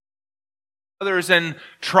others and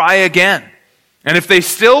try again. And if they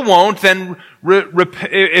still won't, then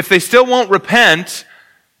if they still won't repent,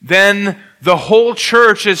 then the whole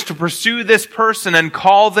church is to pursue this person and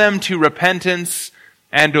call them to repentance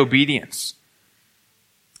and obedience.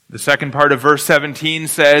 The second part of verse 17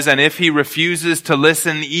 says, "And if he refuses to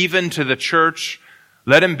listen even to the church,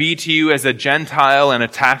 let him be to you as a Gentile and a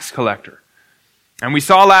tax collector." And we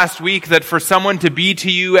saw last week that for someone to be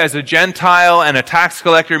to you as a Gentile and a tax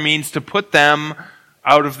collector means to put them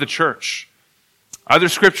out of the church. Other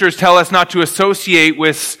scriptures tell us not to associate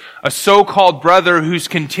with a so-called brother who's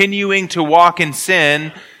continuing to walk in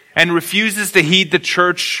sin and refuses to heed the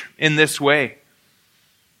church in this way.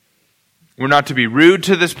 We're not to be rude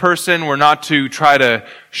to this person. We're not to try to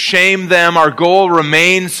shame them. Our goal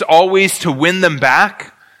remains always to win them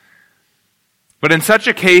back. But in such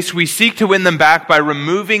a case, we seek to win them back by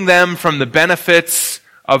removing them from the benefits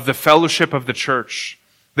of the fellowship of the church.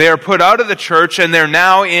 They are put out of the church and they're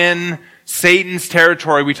now in Satan's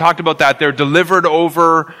territory. We talked about that. They're delivered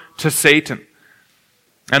over to Satan.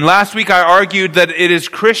 And last week I argued that it is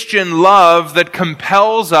Christian love that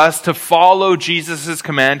compels us to follow Jesus'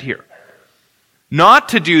 command here. Not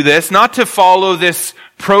to do this, not to follow this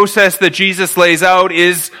process that Jesus lays out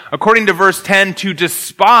is, according to verse 10, to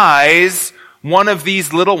despise one of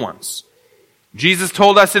these little ones. Jesus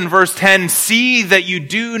told us in verse 10, "See that you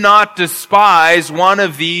do not despise one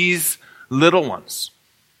of these little ones."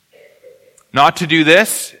 Not to do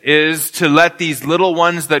this is to let these little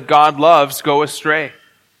ones that God loves go astray.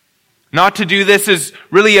 Not to do this is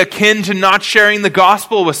really akin to not sharing the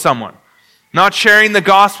gospel with someone. Not sharing the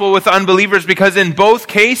gospel with unbelievers, because in both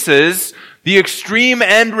cases, the extreme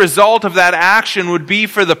end result of that action would be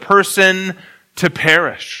for the person to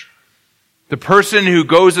perish. The person who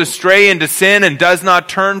goes astray into sin and does not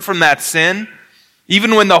turn from that sin,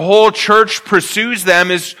 even when the whole church pursues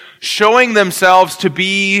them, is showing themselves to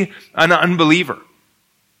be an unbeliever.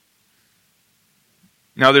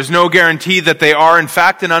 Now, there's no guarantee that they are in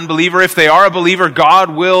fact an unbeliever. If they are a believer, God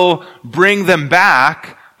will bring them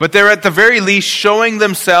back. But they're at the very least showing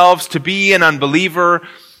themselves to be an unbeliever.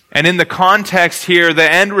 And in the context here,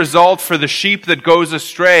 the end result for the sheep that goes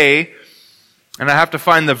astray, and I have to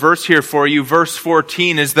find the verse here for you, verse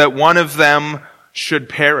 14, is that one of them should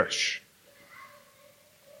perish.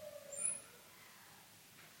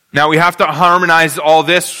 Now we have to harmonize all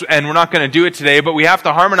this, and we're not going to do it today, but we have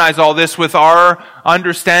to harmonize all this with our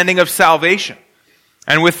understanding of salvation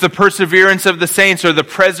and with the perseverance of the saints, or the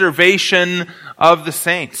preservation of the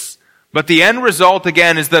saints. But the end result,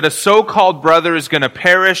 again, is that a so-called brother is going to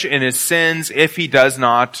perish in his sins if he does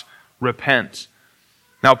not repent.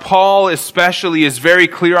 Now, Paul especially is very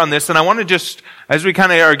clear on this, and I want to just, as we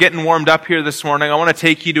kind of are getting warmed up here this morning, I want to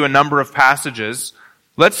take you to a number of passages.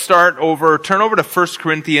 Let's turn over to 1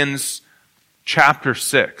 Corinthians chapter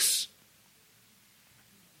 6.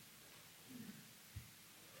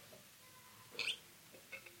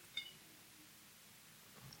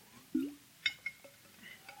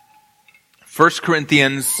 First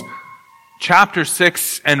Corinthians chapter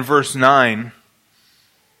 6 and verse 9.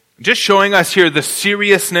 Just showing us here the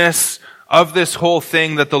seriousness of this whole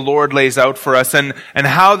thing that the Lord lays out for us, and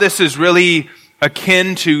how this is really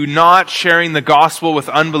akin to not sharing the gospel with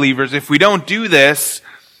unbelievers. If we don't do this,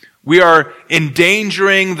 we are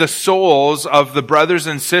endangering the souls of the brothers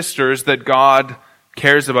and sisters that God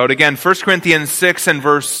cares about. Again, 1 Corinthians 6 and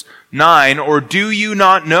verse 9, "Or do you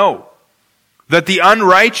not know that the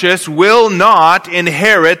unrighteous will not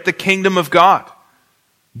inherit the kingdom of God?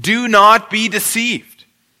 Do not be deceived.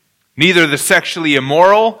 Neither the sexually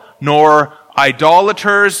immoral, nor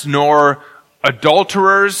idolaters, nor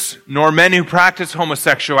adulterers, nor men who practice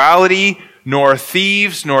homosexuality, nor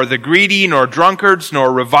thieves, nor the greedy, nor drunkards,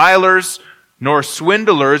 nor revilers, nor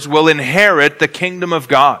swindlers will inherit the kingdom of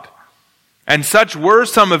God. And such were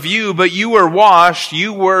some of you, but you were washed,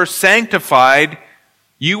 you were sanctified,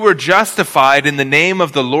 you were justified in the name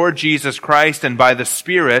of the Lord Jesus Christ and by the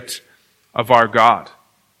Spirit of our God."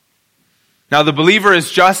 Now, the believer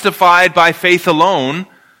is justified by faith alone,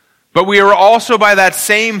 but we are also by that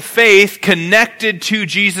same faith connected to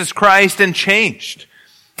Jesus Christ and changed.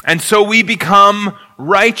 And so we become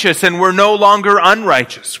righteous, and we're no longer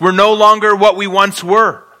unrighteous. We're no longer what we once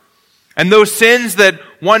were. And those sins that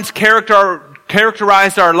once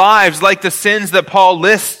characterized our lives, like the sins that Paul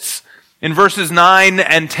lists in verses 9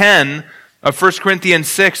 and 10 of 1 Corinthians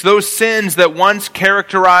 6, those sins that once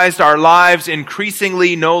characterized our lives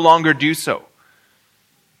increasingly no longer do so.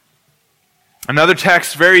 Another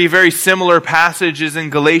text, very, very similar passage, is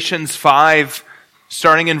in Galatians 5,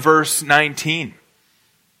 starting in verse 19.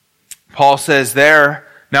 Paul says there,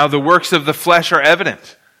 "Now the works of the flesh are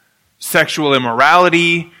evident: sexual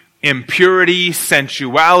immorality, impurity,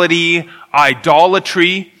 sensuality,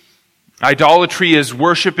 idolatry. Idolatry is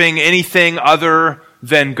worshiping anything other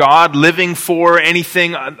than God, living for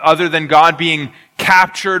anything other than God, being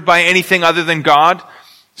captured by anything other than God.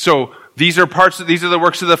 So these are the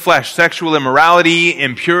works of the flesh: sexual immorality,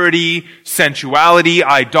 impurity, sensuality,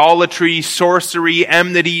 idolatry, sorcery,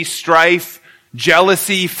 enmity, strife,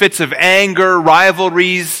 jealousy, fits of anger,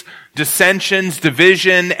 rivalries, dissensions,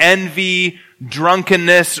 division, envy,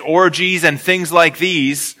 drunkenness, orgies, and things like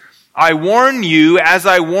these. I warn you, as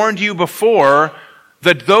I warned you before,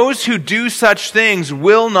 that those who do such things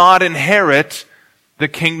will not inherit the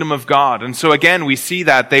kingdom of God. And so again, we see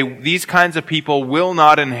that these kinds of people will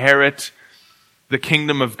not inherit the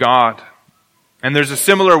kingdom of God. And there's a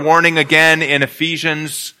similar warning again in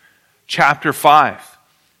Ephesians chapter 5.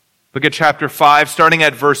 Look at chapter 5, starting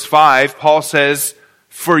at verse 5. Paul says,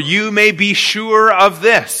 "For you may be sure of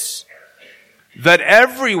this, that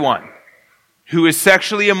everyone who is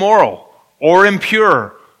sexually immoral or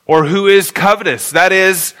impure or who is covetous, that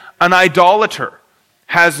is, an idolater,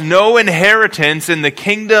 has no inheritance in the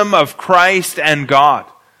kingdom of Christ and God.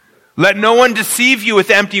 Let no one deceive you with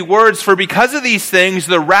empty words, for because of these things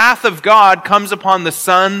the wrath of God comes upon the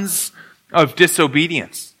sons of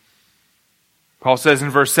disobedience." Paul says in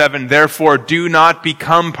verse 7, "Therefore do not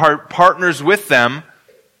become partners with them,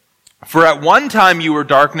 for at one time you were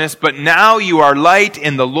darkness, but now you are light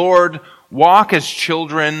in the Lord. Walk as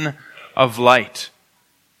children of light."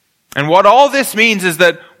 And what all this means is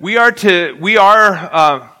that what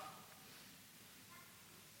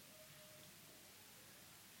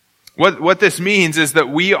this means is that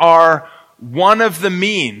we are one of the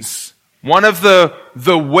means, one of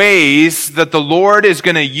the ways that the Lord is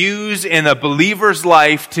going to use in a believer's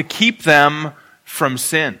life to keep them from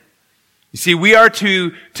sin. You see, we are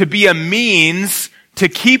to be a means to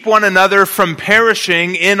keep one another from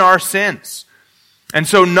perishing in our sins. And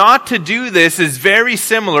so not to do this is very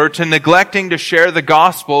similar to neglecting to share the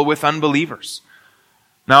gospel with unbelievers.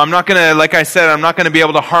 Now, I'm not going to be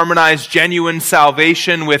able to harmonize genuine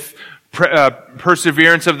salvation with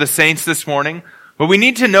perseverance of the saints this morning. But we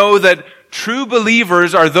need to know that true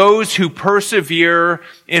believers are those who persevere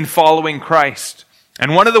in following Christ.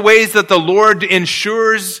 And one of the ways that the Lord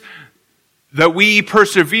ensures that we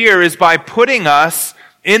persevere is by putting us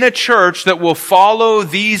in a church that will follow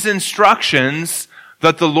these instructions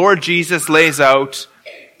that the Lord Jesus lays out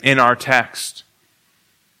in our text.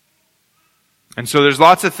 And so there's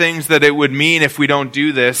lots of things that it would mean if we don't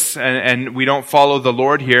do this and we don't follow the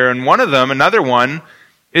Lord here. And another one,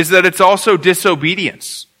 is that it's also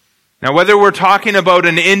disobedience. Now, whether we're talking about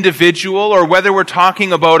an individual or whether we're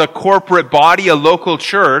talking about a corporate body, a local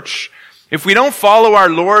church, if we don't follow our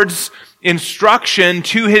Lord's instruction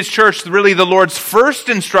to His church, really the Lord's first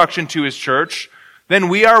instruction to His church, then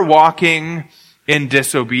we are walking in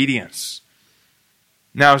disobedience.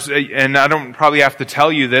 Now, and I don't probably have to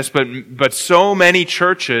tell you this, but so many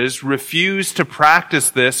churches refuse to practice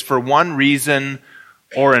this for one reason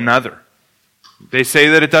or another. They say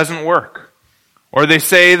that it doesn't work. Or they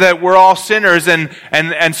say that we're all sinners,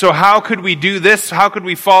 and so how could we do this? How could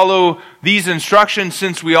we follow these instructions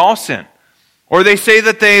since we all sin? Or they say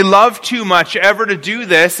that they love too much ever to do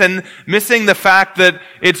this, and missing the fact that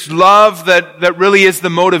it's love that really is the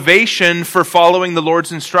motivation for following the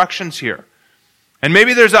Lord's instructions here. And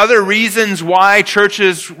maybe there's other reasons why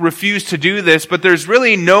churches refuse to do this, but there's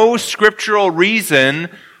really no scriptural reason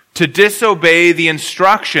to disobey the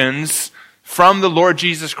instructions from the Lord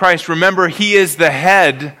Jesus Christ. Remember, He is the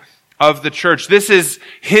head of the church. This is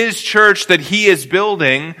His church that He is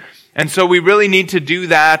building, and so we really need to do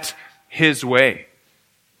that His way.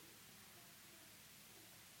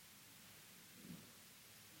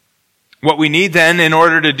 What we need then in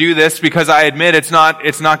order to do this, because I admit it's not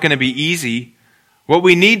going to be easy, what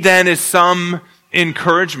we need then is some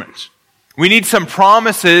encouragement. We need some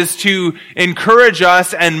promises to encourage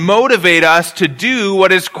us and motivate us to do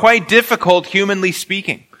what is quite difficult, humanly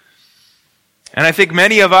speaking. And I think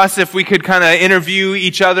many of us, if we could kind of interview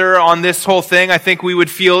each other on this whole thing, I think we would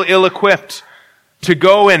feel ill-equipped to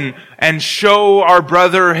go and show our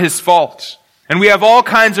brother his fault. And we have all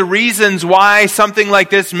kinds of reasons why something like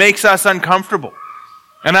this makes us uncomfortable.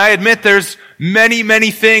 And I admit there's many,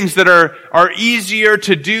 many things that are easier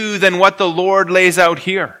to do than what the Lord lays out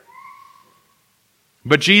here.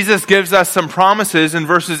 But Jesus gives us some promises in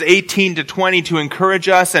verses 18 to 20 to encourage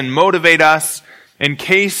us and motivate us in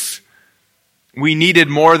case we needed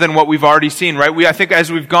more than what we've already seen, right? I think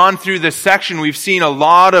as we've gone through this section, we've seen a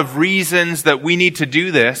lot of reasons that we need to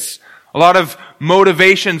do this. A lot of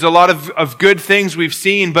motivations, a lot of good things we've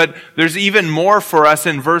seen, but there's even more for us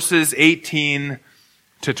in verses 18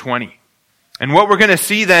 to 20. And what we're going to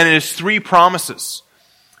see then is three promises.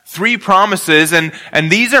 Three promises, and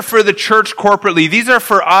these are for the church corporately. These are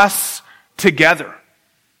for us together.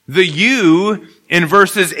 The you in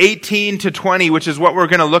verses 18 to 20, which is what we're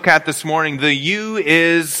going to look at this morning, the you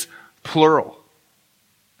is plural.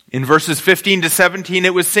 In verses 15 to 17,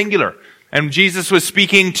 it was singular. And Jesus was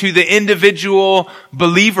speaking to the individual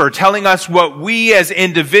believer, telling us what we as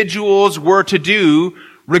individuals were to do,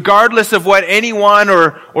 regardless of what anyone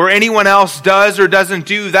or anyone else does or doesn't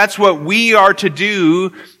do. That's what we are to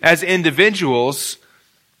do as individuals.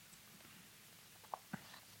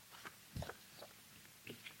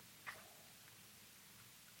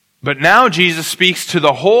 But now Jesus speaks to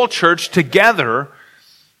the whole church together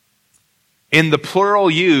in the plural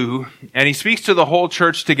you, and he speaks to the whole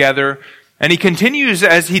church together, and he continues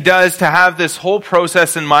as he does to have this whole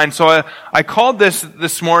process in mind. So I called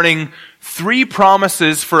this morning, 3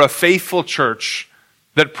 promises for a faithful church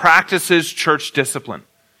that practices church discipline.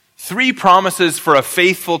 3 promises for a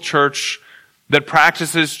faithful church that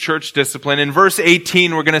practices church discipline. In verse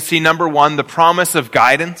 18, we're going to see number 1, the promise of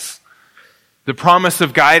guidance. The promise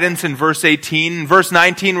of guidance in verse 18. In verse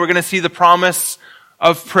 19, we're going to see the promise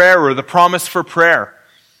of prayer, or the promise for prayer.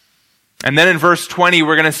 And then in verse 20,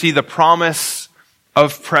 we're going to see the promise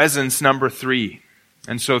of presence, number 3.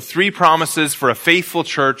 And so 3 promises for a faithful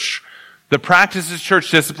church that practices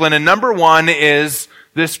church discipline. And number 1 is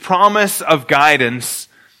this promise of guidance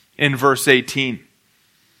in verse 18.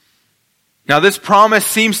 Now this promise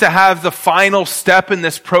seems to have the final step in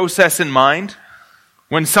this process in mind.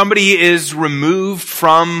 When somebody is removed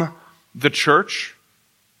from the church,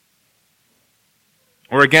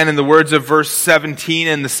 or again in the words of verse 17,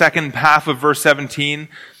 in the second half of verse 17,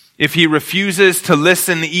 if he refuses to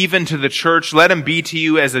listen even to the church, let him be to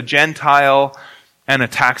you as a Gentile and a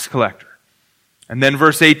tax collector. And then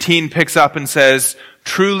verse 18 picks up and says,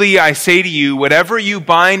 truly I say to you, whatever you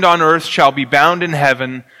bind on earth shall be bound in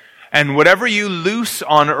heaven, and whatever you loose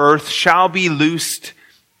on earth shall be loosed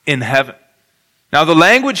in heaven. Now the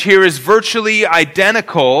language here is virtually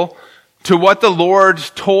identical to what the Lord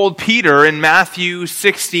told Peter in Matthew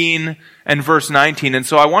 16 and verse 19. And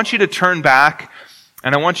so I want you to turn back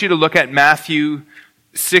and I want you to look at Matthew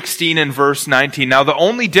 16 and verse 19. Now the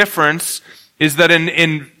only difference is that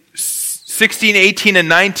in 16, 18, and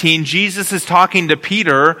 19, Jesus is talking to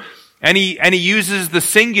Peter and he uses the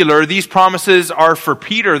singular. These promises are for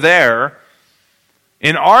Peter there.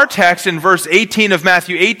 In our text, in verse 18 of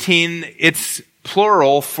Matthew 18, it's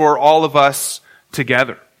plural for all of us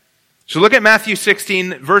together. So look at Matthew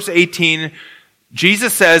 16, verse 18.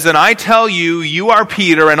 Jesus says, and I tell you, you are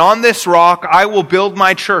Peter, and on this rock I will build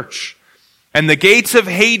my church. And the gates of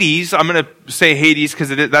Hades, I'm going to say Hades because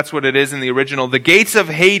that's what it is in the original, the gates of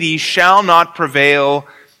Hades shall not prevail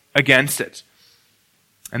against it.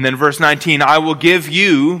 And then verse 19, I will give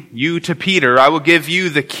you to Peter, I will give you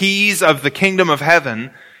the keys of the kingdom of heaven.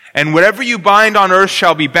 And whatever you bind on earth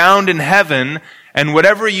shall be bound in heaven, and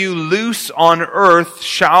whatever you loose on earth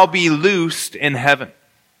shall be loosed in heaven.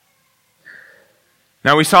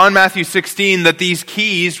 Now we saw in Matthew 16 that these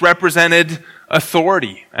keys represented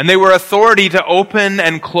authority, and they were authority to open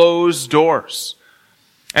and close doors.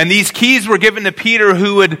 And these keys were given to Peter,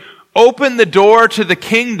 who would open the door to the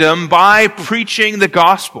kingdom by preaching the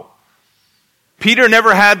gospel. Peter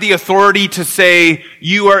never had the authority to say,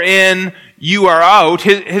 you are in, you are out.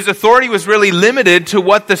 His authority was really limited to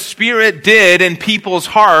what the Spirit did in people's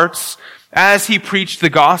hearts as he preached the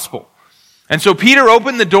gospel. And so Peter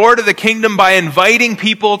opened the door to the kingdom by inviting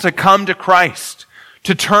people to come to Christ,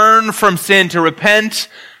 to turn from sin, to repent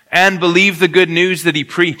and believe the good news that he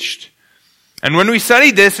preached. And when we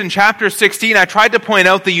studied this in chapter 16, I tried to point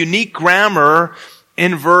out the unique grammar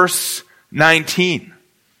in verse 19.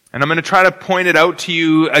 And I'm going to try to point it out to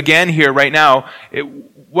you again here right now.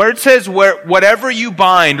 Where it says whatever you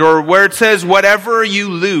bind, or where it says whatever you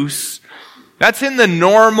loose, that's in the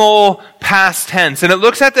normal past tense. And it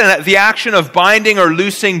looks at the action of binding or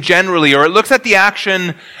loosing generally, or it looks at the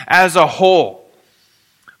action as a whole.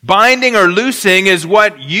 Binding or loosing is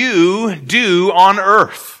what you do on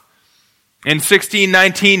earth. In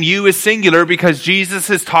 16:19, you is singular because Jesus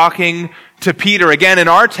is talking to Peter. Again, in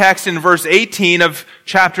our text in verse 18 of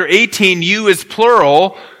chapter 18, you is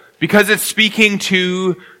plural because it's speaking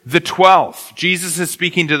to the 12. Jesus is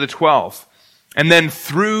speaking to the 12. And then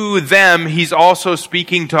through them, he's also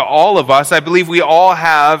speaking to all of us. I believe we all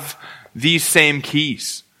have these same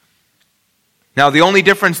keys. Now, the only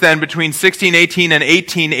difference then between 16:18 and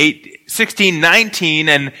 16:19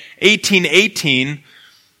 and 18:18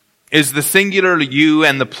 is the singular you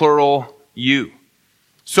and the plural you.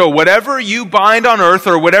 So whatever you bind on earth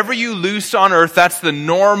or whatever you loose on earth, that's the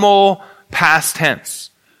normal past tense.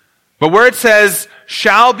 But where it says,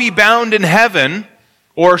 shall be bound in heaven,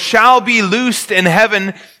 or shall be loosed in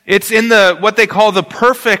heaven, it's in what they call the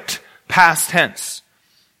perfect past tense.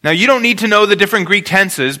 Now, you don't need to know the different Greek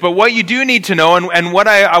tenses, but what you do need to know, and what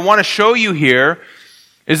I want to show you here,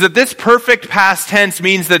 is that this perfect past tense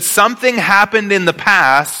means that something happened in the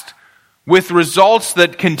past with results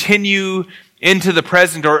that continue into the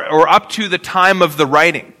present or up to the time of the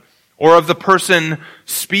writing or of the person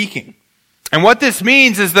speaking. And what this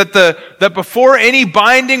means is that before any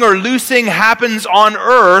binding or loosing happens on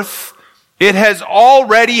earth, it has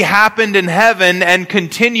already happened in heaven and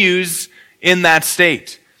continues in that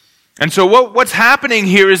state. And so what's happening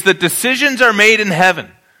here is that decisions are made in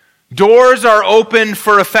heaven. Doors are opened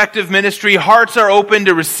for effective ministry. Hearts are open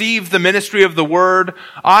to receive the ministry of the word.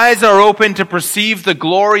 Eyes are open to perceive the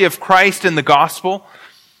glory of Christ in the gospel.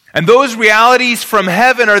 And those realities from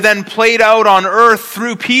heaven are then played out on earth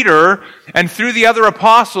through Peter and through the other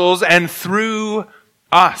apostles and through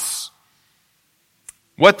us.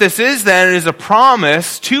 What this is then is a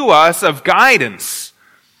promise to us of guidance.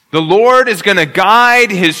 The Lord is going to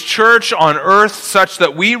guide His church on earth such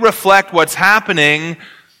that we reflect what's happening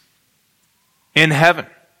in heaven,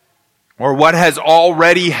 or what has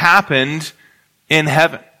already happened in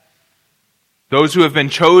heaven. Those who have been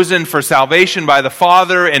chosen for salvation by the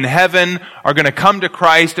Father in heaven are going to come to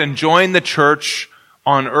Christ and join the church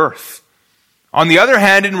on earth. On the other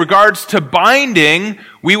hand, in regards to binding,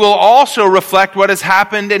 we will also reflect what has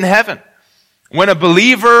happened in heaven. When a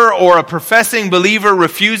believer or a professing believer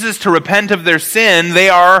refuses to repent of their sin, they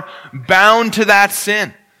are bound to that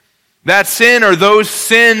sin. That sin or those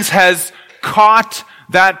sins has caught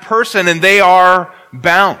that person and they are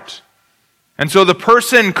bound. And so the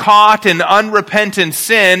person caught in unrepentant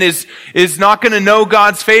sin is not going to know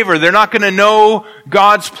God's favor. They're not going to know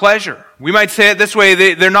God's pleasure. We might say it this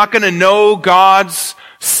way, they're not going to know God's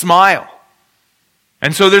smile.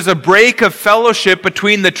 And so there's a break of fellowship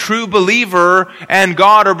between the true believer and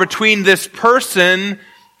God, or between this person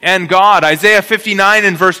and God. Isaiah 59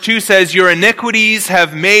 and verse 2 says, your iniquities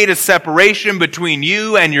have made a separation between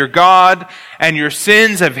you and your God, and your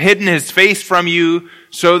sins have hidden His face from you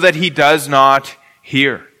so that He does not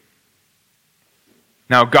hear.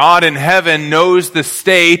 Now, God in heaven knows the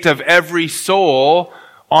state of every soul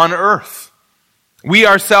on earth. We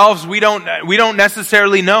ourselves, we don't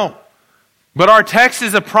necessarily know. But our text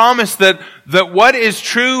is a promise that what is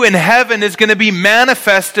true in heaven is going to be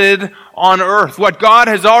manifested on earth. What God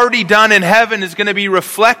has already done in heaven is going to be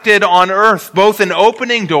reflected on earth, both in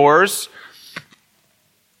opening doors,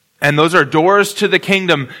 and those are doors to the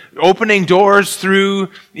kingdom, opening doors through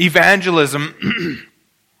evangelism,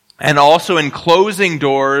 and also in closing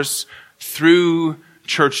doors through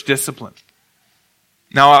church discipline.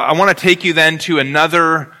 Now, I want to take you then to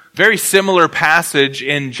another very similar passage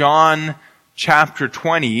in John chapter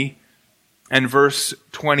 20 and verse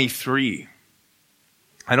 23.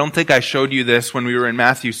 I don't think I showed you this when we were in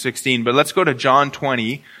Matthew 16, but let's go to John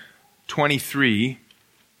 20, 23.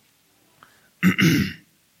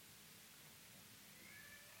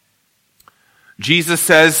 Jesus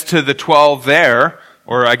says to the 12 there,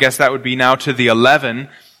 or I guess that would be now to the 11,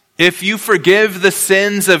 if you forgive the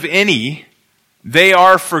sins of any, they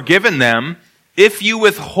are forgiven them. If you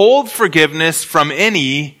withhold forgiveness from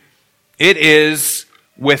any, it is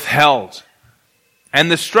withheld. And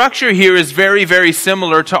the structure here is very, very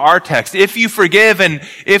similar to our text. If you forgive and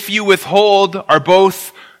if you withhold are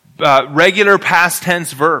both regular past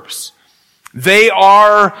tense verbs. They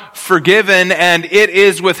are forgiven and it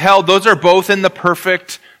is withheld. Those are both in the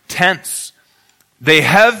perfect tense. They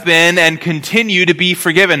have been and continue to be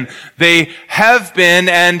forgiven. They have been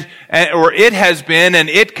or it has been and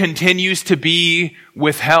it continues to be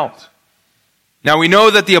withheld. Now we know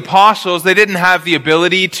that the apostles, they didn't have the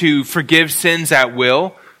ability to forgive sins at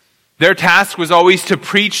will. Their task was always to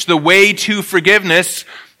preach the way to forgiveness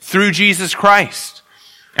through Jesus Christ.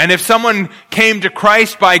 And if someone came to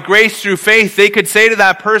Christ by grace through faith, they could say to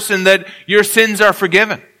that person that your sins are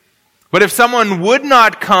forgiven. But if someone would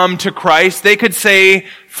not come to Christ, they could say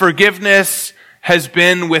forgiveness has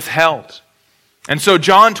been withheld. And so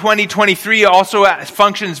John 20:23 also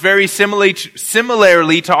functions very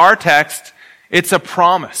similarly to our text. It's a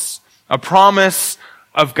promise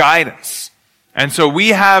of guidance. And so we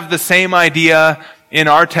have the same idea in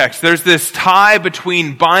our text. There's this tie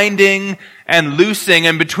between binding and loosing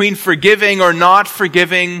and between forgiving or not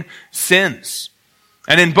forgiving sins.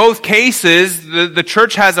 And in both cases, the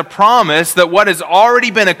church has a promise that what has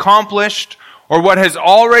already been accomplished or what has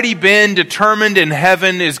already been determined in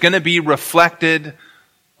heaven is going to be reflected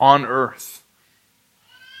on earth.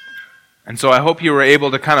 And so I hope you were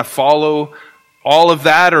able to kind of follow all of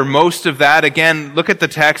that or most of that. Again, look at the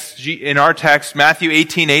text, in our text, Matthew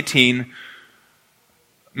 18:18.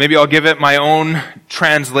 Maybe I'll give it my own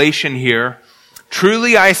translation here.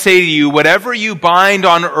 Truly I say to you, whatever you bind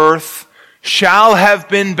on earth shall have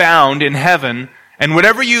been bound in heaven, and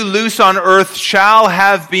whatever you loose on earth shall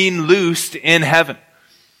have been loosed in heaven.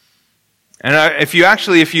 And if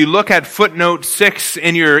you look at footnote 6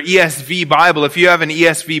 in your ESV Bible, if you have an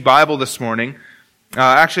ESV Bible this morning,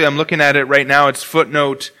 actually I'm looking at it right now, it's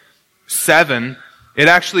footnote 7. It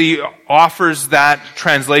actually offers that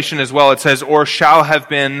translation as well. It says, or shall have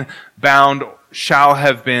been bound, shall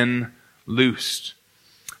have been loosed.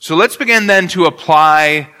 So let's begin then to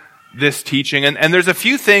apply this teaching. And there's a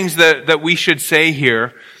few things that we should say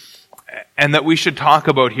here and that we should talk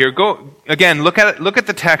about here. Go again, look at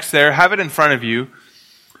the text there, have it in front of you.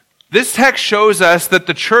 This text shows us that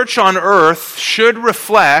the church on earth should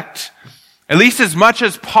reflect, at least as much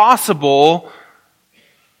as possible,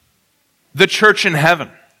 the church in heaven.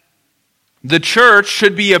 The church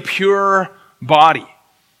should be a pure body.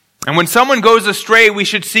 And when someone goes astray, we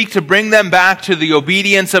should seek to bring them back to the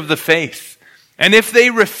obedience of the faith. And if they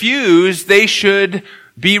refuse, they should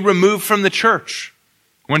be removed from the church.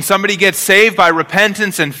 When somebody gets saved by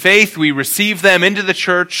repentance and faith, we receive them into the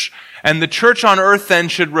church, and the church on earth then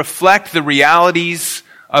should reflect the realities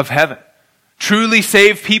of heaven. Truly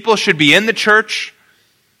saved people should be in the church.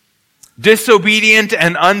 Disobedient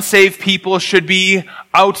and unsaved people should be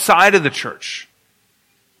outside of the church.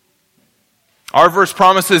 Our verse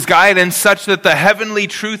promises guidance such that the heavenly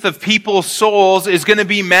truth of people's souls is going to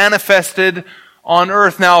be manifested on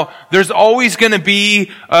earth. Now, there's always going to be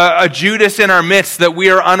a Judas in our midst that we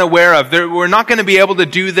are unaware of. We're not going to be able to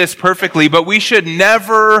do this perfectly, but we should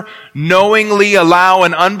never knowingly allow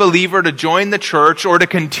an unbeliever to join the church or to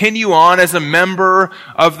continue on as a member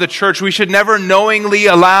of the church. We should never knowingly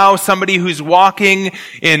allow somebody who's walking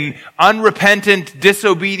in unrepentant,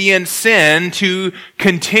 disobedient sin to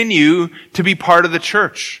continue to be part of the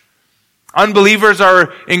church. Unbelievers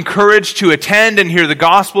are encouraged to attend and hear the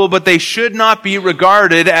gospel, but they should not be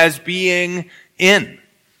regarded as being in.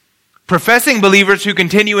 Professing believers who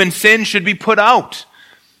continue in sin should be put out.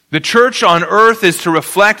 The church on earth is to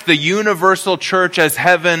reflect the universal church as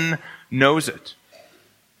heaven knows it.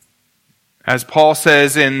 As Paul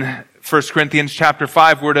says in 1 Corinthians chapter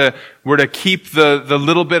 5, we're to keep the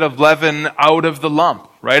little bit of leaven out of the lump,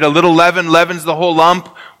 right? A little leaven leavens the whole lump.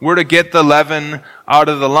 We're to get the leaven out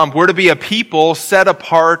of the lump. We're to be a people set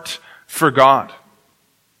apart for God.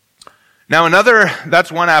 Now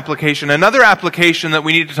that's one application. Another application that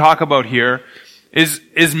we need to talk about here is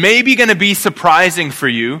maybe going to be surprising for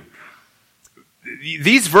you.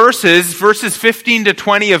 These verses 15 to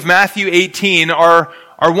 20 of Matthew 18 are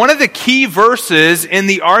one of the key verses in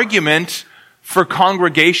the argument for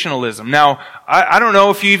congregationalism. Now, I don't know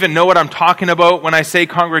if you even know what I'm talking about when I say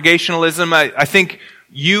congregationalism. I think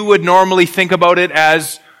you would normally think about it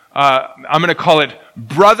as, I'm going to call it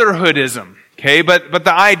brotherhoodism. Okay, but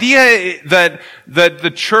the idea that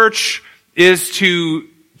the church is to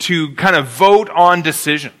kind of vote on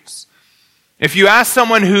decisions. If you ask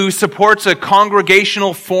someone who supports a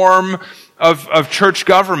congregational form of church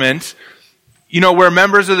government, where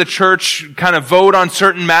members of the church kind of vote on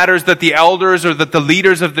certain matters that the elders or that the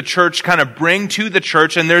leaders of the church kind of bring to the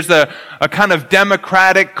church, and there's a kind of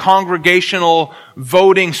democratic congregational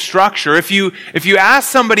voting structure. If you ask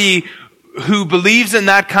somebody who believes in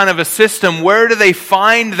that kind of a system, where do they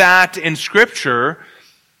find that in Scripture?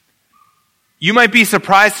 You might be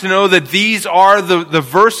surprised to know that these are the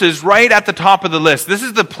verses right at the top of the list. This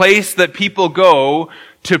is the place that people go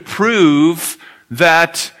to prove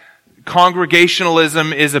that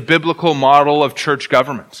congregationalism is a biblical model of church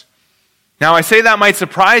government. Now, I say that might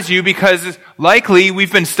surprise you because likely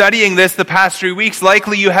we've been studying this the past 3 weeks.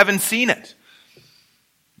 Likely you haven't seen it.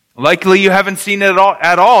 Likely you haven't seen it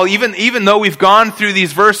at all. Even though we've gone through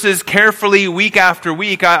these verses carefully week after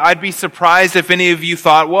week, I'd be surprised if any of you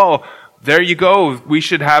thought, well, there you go, we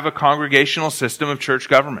should have a congregational system of church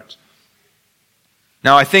government.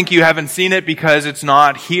 Now, I think you haven't seen it because it's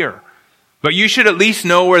not here. But you should at least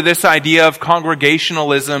know where this idea of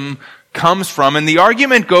congregationalism comes from. And the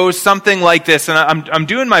argument goes something like this, and I'm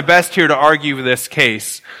doing my best here to argue this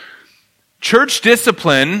case. Church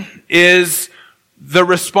discipline is the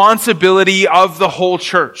responsibility of the whole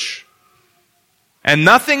church. And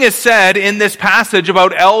nothing is said in this passage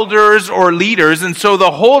about elders or leaders, and so the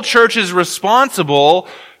whole church is responsible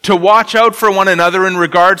to watch out for one another in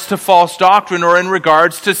regards to false doctrine or in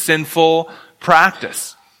regards to sinful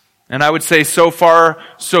practice. And I would say so far,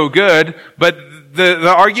 so good. But the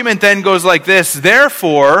argument then goes like this: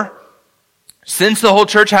 therefore, since the whole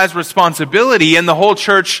church has responsibility and the whole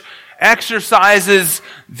church exercises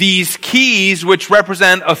these keys which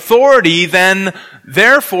represent authority, then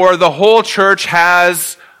therefore the whole church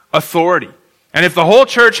has authority. And if the whole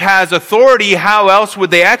church has authority, how else would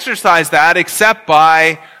they exercise that except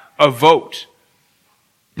by a vote?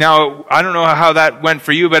 Now, I don't know how that went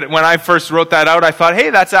for you, but when I first wrote that out, I thought, hey,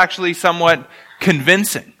 that's actually somewhat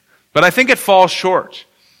convincing. But I think it falls short.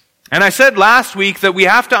 And I said last week that we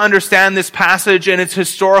have to understand this passage in its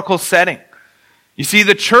historical setting. You see,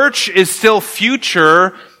 the church is still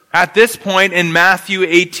future at this point in Matthew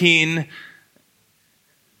 18,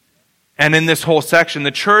 and in this whole section.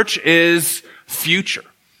 The church is future.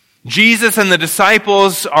 Jesus and the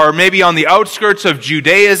disciples are maybe on the outskirts of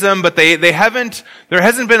Judaism, but there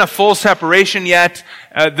hasn't been a full separation yet.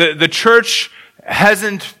 The church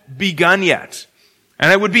hasn't begun yet.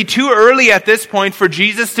 And it would be too early at this point for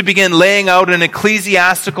Jesus to begin laying out an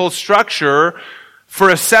ecclesiastical structure for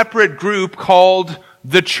a separate group called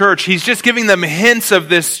the church. He's just giving them hints of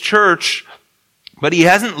this church, but he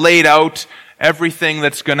hasn't laid out everything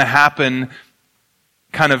that's going to happen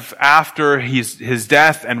kind of after his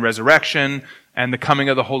death and resurrection and the coming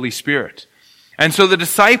of the Holy Spirit. And so the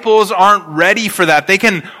disciples aren't ready for that. They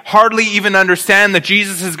can hardly even understand that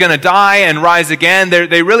Jesus is going to die and rise again.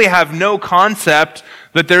 They really have no concept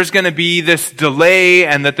that there's going to be this delay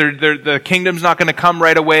and that the kingdom's not going to come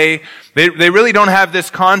right away. They really don't have this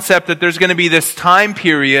concept that there's going to be this time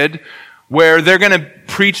period where they're going to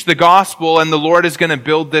preach the gospel and the Lord is going to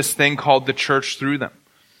build this thing called the church through them.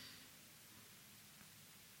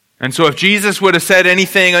 And so if Jesus would have said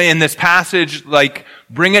anything in this passage like,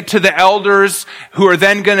 bring it to the elders who are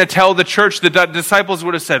then going to tell the church, the disciples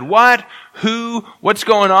would have said, what? Who? What's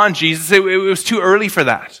going on, Jesus? It was too early for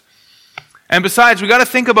that. And besides, we got to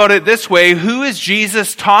think about it this way. Who is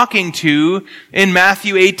Jesus talking to in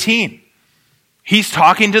Matthew 18? He's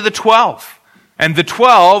talking to the 12. And the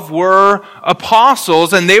 12 were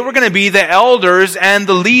apostles, and they were going to be the elders and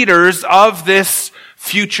the leaders of this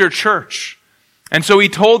future church. And so he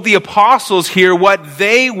told the apostles here what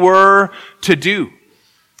they were to do.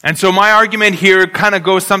 And so my argument here kind of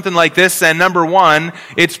goes something like this. And number one,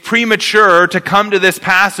 it's premature to come to this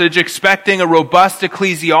passage expecting a robust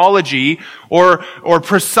ecclesiology or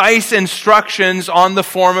precise instructions on the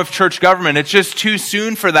form of church government. It's just too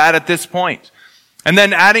soon for that at this point. And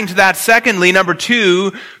then adding to that, secondly, number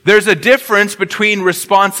two, there's a difference between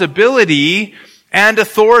responsibility and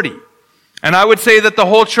authority. And I would say that the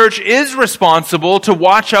whole church is responsible to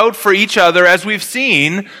watch out for each other, as we've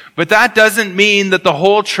seen, but that doesn't mean that the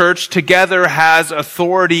whole church together has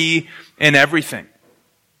authority in everything.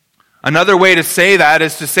 Another way to say that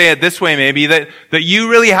is to say it this way maybe, that you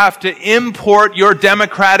really have to import your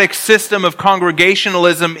democratic system of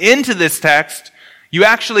congregationalism into this text. You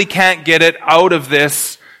actually can't get it out of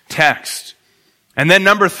this text. And then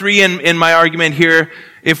number three in my argument here,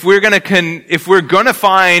 if we're going to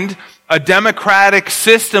find a democratic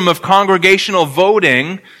system of congregational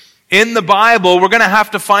voting in the Bible, we're going to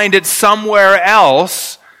have to find it somewhere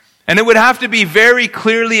else. And it would have to be very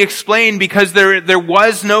clearly explained because there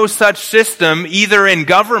was no such system either in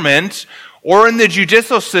government or in the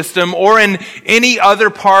judicial system or in any other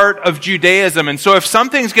part of Judaism. And so if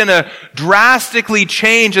something's going to drastically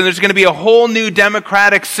change and there's going to be a whole new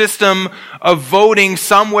democratic system of voting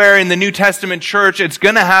somewhere in the New Testament church, it's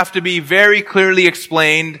going to have to be very clearly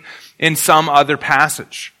explained in some other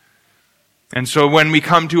passage. And so when we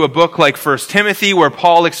come to a book like 1 Timothy, where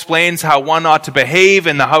Paul explains how one ought to behave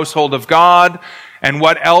in the household of God and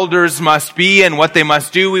what elders must be and what they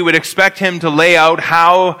must do, we would expect him to lay out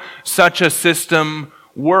how such a system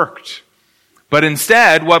worked. But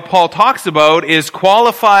instead, what Paul talks about is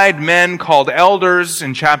qualified men called elders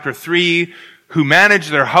in chapter 3 who manage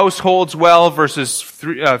their households well, verses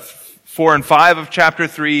 4 and 5 of chapter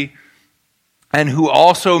 3, and who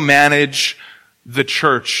also manage the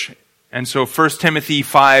church. And so 1 Timothy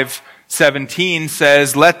 5:17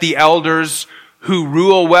 says, let the elders who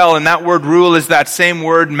rule well, and that word rule is that same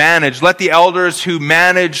word manage, let the elders who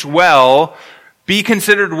manage well be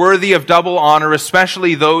considered worthy of double honor,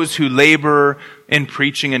 especially those who labor in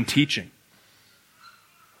preaching and teaching.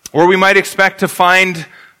 Or we might expect to find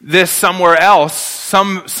this somewhere else,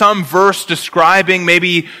 some verse describing,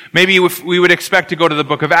 maybe if we would expect to go to the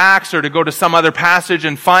book of Acts or to go to some other passage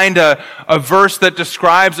and find a verse that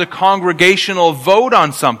describes a congregational vote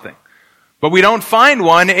on something. But we don't find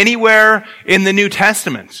one anywhere in the New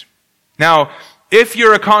Testament. Now, if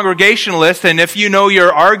you're a congregationalist and if you know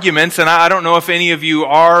your arguments, and I don't know if any of you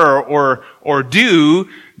are or do,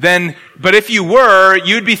 but if you were,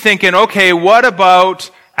 you'd be thinking, okay, what about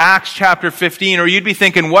Acts chapter 15? Or you'd be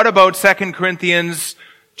thinking, what about 2 Corinthians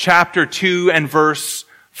chapter 2 and verse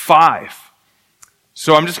 5?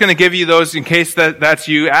 So I'm just going to give you those in case that's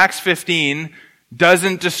you. Acts 15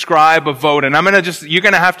 doesn't describe a vote. And you're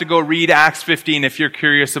going to have to go read Acts 15 if you're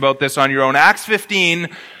curious about this on your own. Acts 15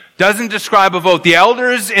 doesn't describe a vote. The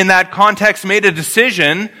elders in that context made a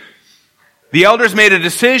decision. The elders made a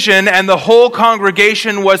decision, and the whole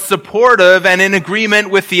congregation was supportive and in agreement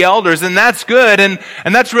with the elders. And that's good, and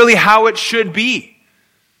that's really how it should be.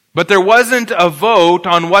 But there wasn't a vote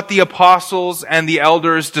on what the apostles and the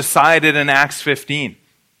elders decided in Acts 15.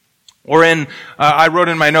 Or I wrote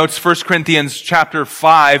in my notes 1 Corinthians chapter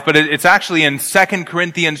 5, but it's actually in 2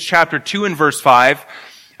 Corinthians chapter 2 and verse 5.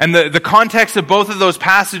 And the context of both of those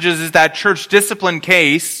passages is that church discipline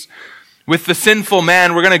case with the sinful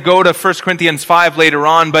man. We're going to go to 1 Corinthians 5 later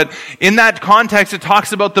on, but in that context it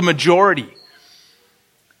talks about the majority.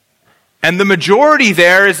 And the majority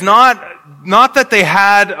there is not that they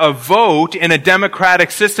had a vote in a democratic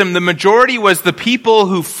system. The majority was the people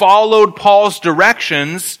who followed Paul's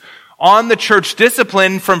directions on the church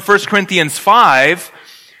discipline from 1 Corinthians 5,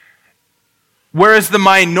 whereas the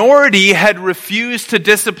minority had refused to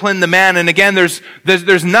discipline the man. And again,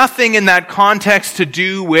 there's nothing in that context to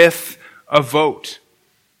do with a vote.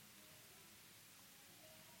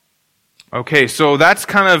 Okay, so that's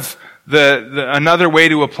kind of another way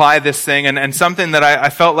to apply this thing, and something that I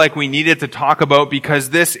felt like we needed to talk about, because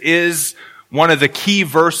this is one of the key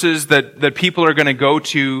verses that people are going to go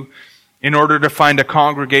to in order to find a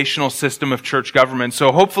congregational system of church government.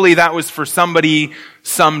 So hopefully that was for somebody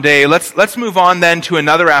someday. Let's move on then to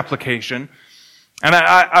another application. And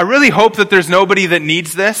I really hope that there's nobody that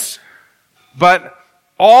needs this, but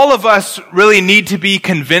all of us really need to be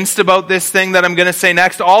convinced about this thing that I'm going to say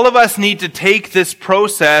next. All of us need to take this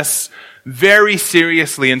process very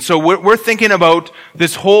seriously. And so we're thinking about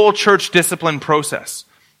this whole church discipline process.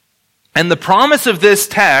 And the promise of this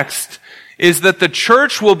text is that the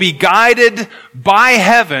church will be guided by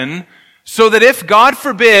heaven, so that if, God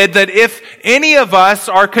forbid, that if any of us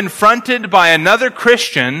are confronted by another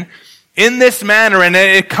Christian in this manner, and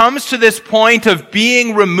it comes to this point of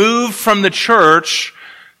being removed from the church,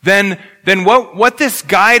 then what this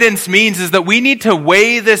guidance means is that we need to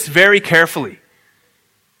weigh this very carefully.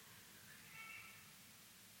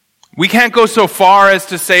 We can't go so far as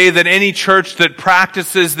to say that any church that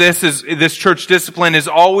practices this church discipline is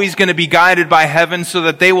always going to be guided by heaven so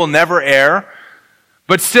that they will never err.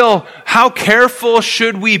 But still, how careful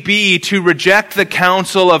should we be to reject the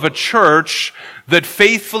counsel of a church that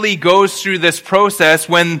faithfully goes through this process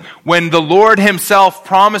when the Lord himself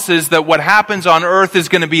promises that what happens on earth is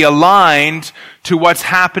going to be aligned to what's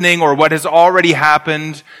happening or what has already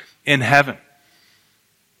happened in heaven?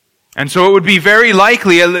 And so it would be very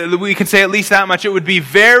likely, we can say at least that much, it would be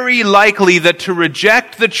very likely that to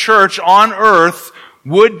reject the church on earth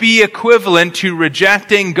would be equivalent to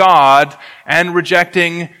rejecting God and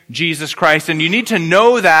rejecting Jesus Christ. And you need to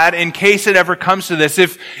know that in case it ever comes to this.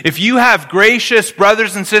 If you have gracious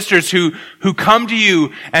brothers and sisters who come to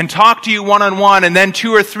you and talk to you one-on-one, and then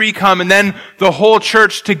 2 or 3 come, and then the whole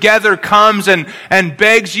church together comes and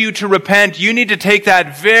begs you to repent, you need to take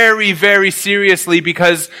that very, very seriously,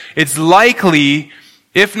 because it's likely,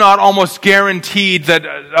 if not almost guaranteed, that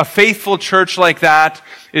a faithful church like that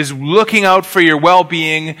is looking out for your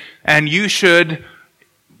well-being, and you should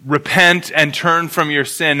repent and turn from your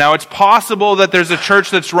sin. Now, it's possible that there's a church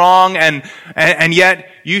that's wrong, and yet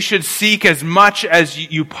you should seek as much as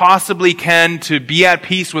you possibly can to be at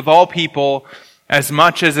peace with all people, as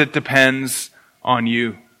much as it depends on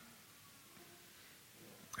you.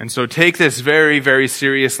 And so take this very, very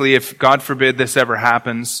seriously if, God forbid, this ever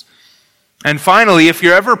happens. And finally, if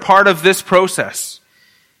you're ever part of this process,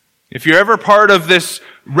 if you're ever part of this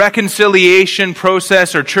reconciliation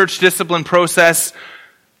process or church discipline process,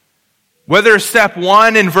 whether step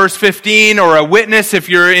 1 in verse 15, or a witness if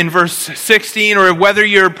you're in verse 16, or whether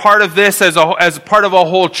you're part of this as part of a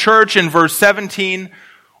whole church in verse 17,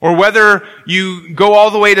 or whether you go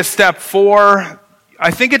all the way to step 4,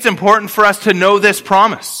 I think it's important for us to know this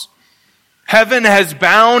promise. Heaven has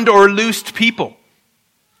bound or loosed people,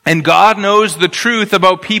 and God knows the truth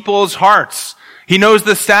about people's hearts. He knows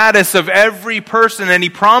the status of every person, and He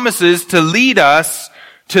promises to lead us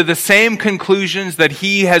to the same conclusions that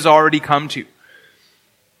He has already come to.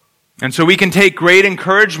 And so we can take great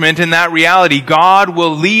encouragement in that reality. God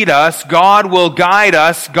will lead us, God will guide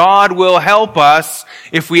us, God will help us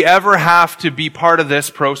if we ever have to be part of this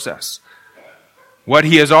process. What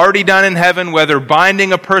he has already done in heaven, whether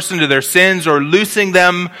binding a person to their sins or loosing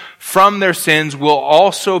them from their sins, will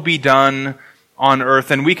also be done on earth.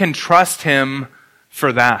 And we can trust him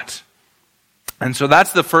for that. And so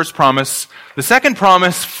that's the first promise. The second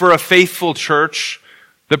promise for a faithful church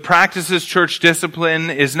that practices church discipline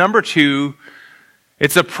is number 2.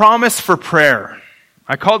 It's a promise for prayer.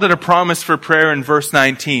 I called it a promise for prayer in verse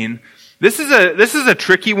 19. This is a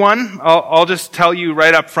tricky one. I'll just tell you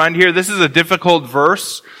right up front here. This is a difficult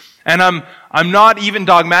verse, and I'm not even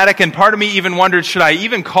dogmatic, and part of me even wondered, should I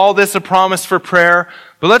even call this a promise for prayer?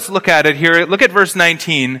 But let's look at it here. Look at verse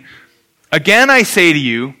 19. Again, I say to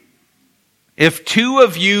you, if 2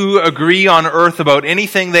 of you agree on earth about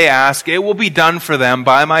anything they ask, it will be done for them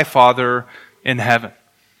by my Father in heaven.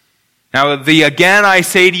 Now, the again I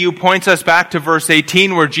say to you points us back to verse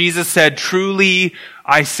 18 where Jesus said, truly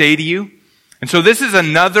I say to you. And so this is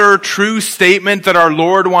another true statement that our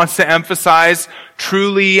Lord wants to emphasize,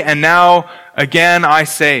 truly, and now again I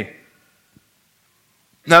say.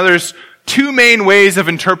 Now there's 2 main ways of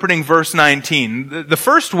interpreting verse 19. The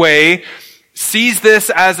first way sees this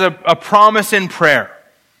as a promise in prayer.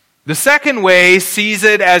 The second way sees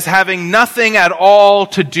it as having nothing at all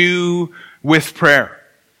to do with prayer.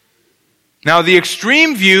 Now, the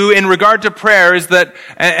extreme view in regard to prayer is that,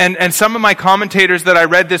 and some of my commentators that I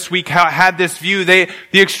read this week had this view, the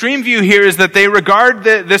extreme view here is that they regard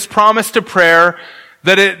this promise to prayer,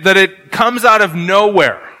 that it comes out of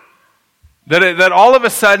nowhere. That all of a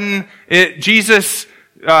sudden, Jesus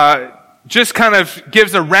just kind of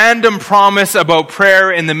gives a random promise about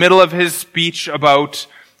prayer in the middle of his speech about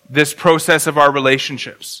this process of our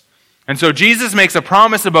relationships. And so Jesus makes a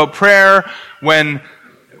promise about prayer when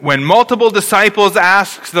multiple disciples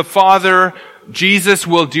ask the Father, Jesus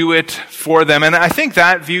will do it for them. And I think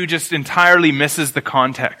that view just entirely misses the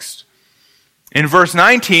context. In verse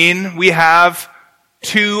 19, we have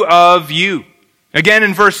 2 of you. Again,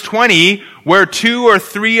 in verse 20, where 2 or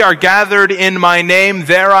 3 are gathered in my name,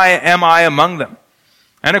 there am I among them.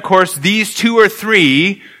 And of course, these 2 or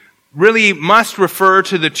 3 really must refer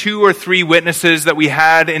to the 2 or 3 witnesses that we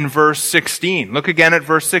had in verse 16. Look again at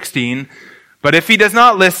verse 16. But if he does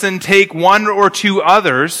not listen, take 1 or 2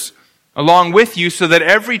 others along with you so that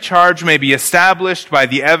every charge may be established by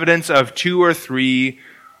the evidence of 2 or 3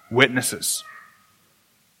 witnesses.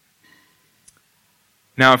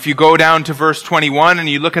 Now, if you go down to verse 21 and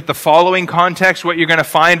you look at the following context, what you're going to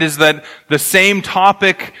find is that the same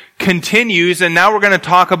topic continues, and now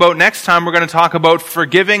next time we're going to talk about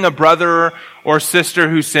forgiving a brother or sister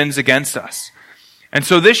who sins against us. And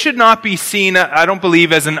so this should not be seen, I don't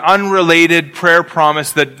believe, as an unrelated prayer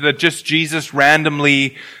promise that just Jesus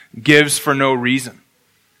randomly gives for no reason.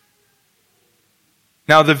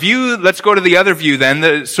 Now let's go to the other view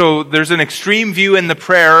then. So there's an extreme view in the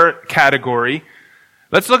prayer category.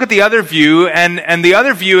 Let's look at the other view, and the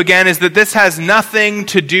other view again is that this has nothing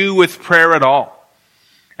to do with prayer at all.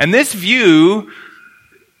 And this view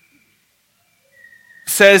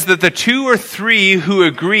says that the 2 or 3 who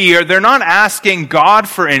agree, they're not asking God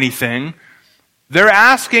for anything. They're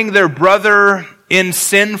asking their brother in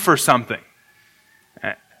sin for something.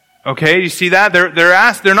 Okay, you see that?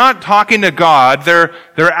 They're not talking to God. They're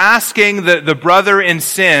asking the brother in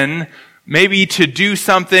sin maybe to do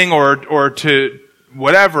something or to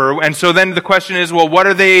whatever. And so then the question is, well, what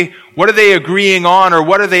are they agreeing on, or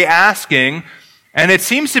what are they asking? And it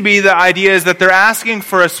seems to be the idea is that they're asking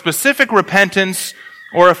for a specific repentance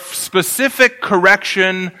or a specific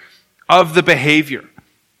correction of the behavior.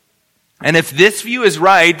 And if this view is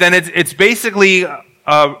right, then it's basically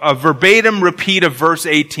a verbatim repeat of verse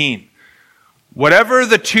 18. Whatever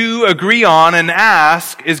the 2 agree on and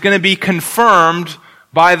ask is going to be confirmed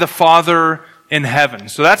by the Father in heaven.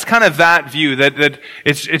 So that's kind of that view, that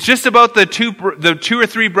it's just about the 2 or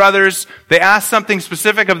 3 brothers. They ask something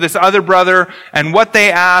specific of this other brother, and what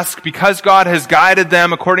they ask, because God has guided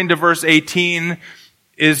them according to verse 18,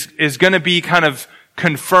 is going to be kind of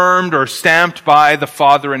confirmed or stamped by the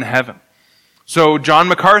Father in heaven. So John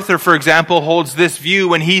MacArthur, for example, holds this view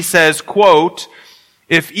when he says, quote,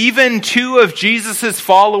 if even 2 of Jesus'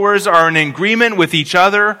 followers are in agreement with each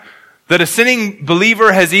other that a sinning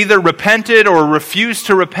believer has either repented or refused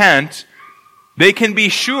to repent, they can be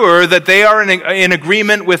sure that they are in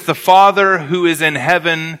agreement with the Father who is in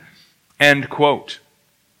heaven, end quote.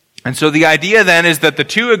 And so the idea then is that the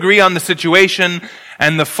 2 agree on the situation,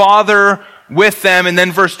 and the Father with them, and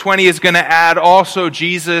then verse 20 is going to add also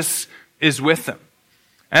Jesus is with them.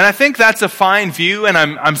 And I think that's a fine view, and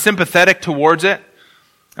I'm sympathetic towards it.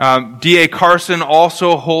 D.A. Carson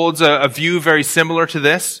also holds a view very similar to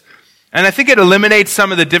this. And I think it eliminates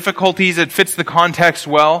some of the difficulties. It fits the context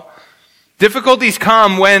well. Difficulties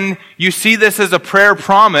come when you see this as a prayer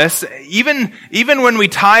promise. Even when we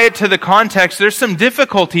tie it to the context, there's some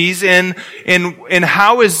difficulties in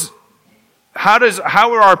how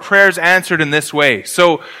are our prayers answered in this way.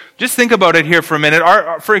 So just think about it here for a minute.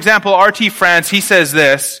 For example, R.T. France, he says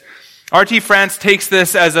this. R.T. France takes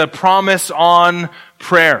this as a promise on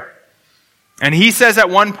prayer. And he says at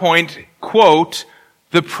one point, quote,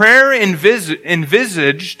 the prayer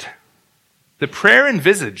envisaged,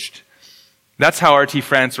 that's how R.T.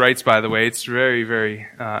 France writes, by the way. It's very, very,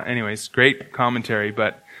 anyways, great commentary,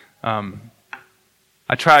 but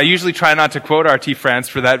I usually try not to quote R.T. France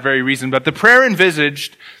for that very reason, but the prayer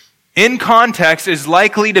envisaged in context is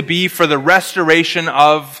likely to be for the restoration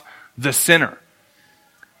of the sinner.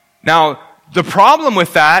 Now, the problem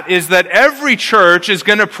with that is that every church is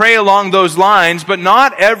going to pray along those lines, but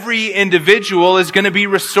not every individual is going to be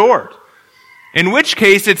restored. In which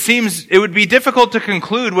case, it seems it would be difficult to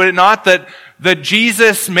conclude, would it not, that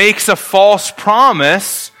Jesus makes a false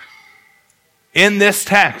promise in this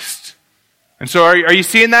text. And so are you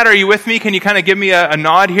seeing that? Are you with me? Can you kind of give me a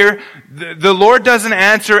nod here? The Lord doesn't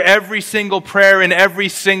answer every single prayer in every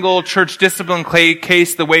single church discipline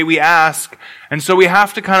case the way we ask. And so we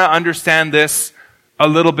have to kind of understand this a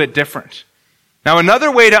little bit different. Now,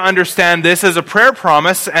 another way to understand this as a prayer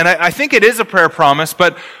promise, and I think it is a prayer promise,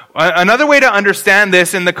 but another way to understand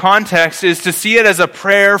this in the context is to see it as a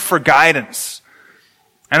prayer for guidance.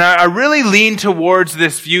 And I really lean towards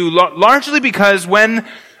this view, largely because when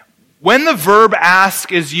the verb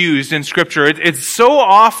ask is used in Scripture, it's so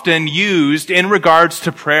often used in regards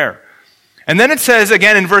to prayer. And then it says,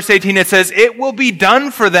 again in verse 18, it says, it will be done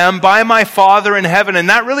for them by my Father in heaven. And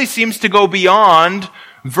that really seems to go beyond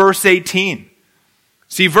verse 18.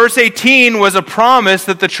 See, verse 18 was a promise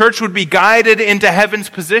that the church would be guided into heaven's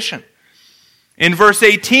position. In verse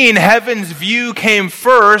 18, heaven's view came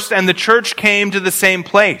first and the church came to the same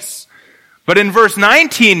place. But in verse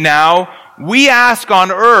 19 now, we ask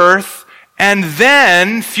on earth, and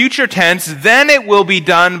then, future tense, then it will be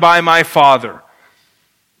done by my Father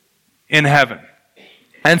in heaven.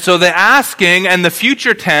 And so the asking and the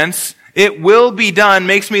future tense, it will be done,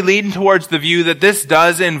 makes me lean towards the view that this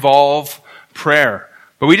does involve prayer.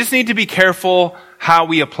 But we just need to be careful how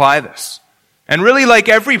we apply this. And really, like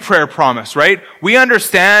every prayer promise, right? We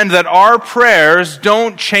understand that our prayers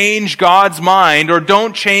don't change God's mind or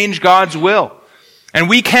don't change God's will. And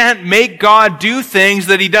we can't make God do things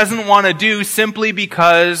that He doesn't want to do simply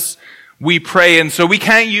because we pray. And so we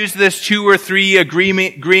can't use this 2 or 3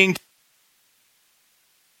 agreeing.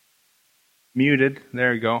 Muted.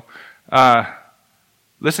 There you go.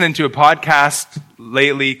 Listening to a podcast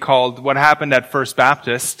lately called What Happened at First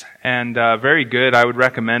Baptist, and very good. I would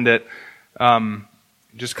recommend it.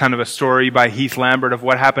 Just kind of a story by Heath Lambert of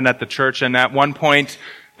what happened at the church. And at one point,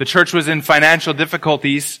 the church was in financial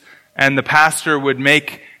difficulties, and the pastor would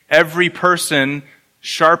make every person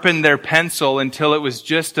sharpen their pencil until it was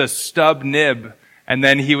just a stub nib, and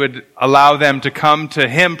then he would allow them to come to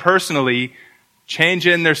him personally, change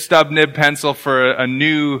in their stub nib pencil for a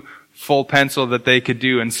new full pencil that they could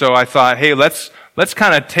do. And so I thought, hey, let's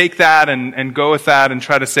kind of take that and go with that and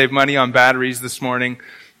try to save money on batteries this morning.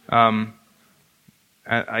 I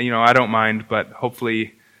don't mind, but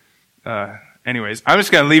hopefully, anyways, I'm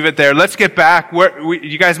just going to leave it there. Let's get back.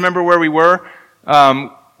 You guys remember where we were?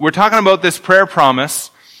 We're talking about this prayer promise,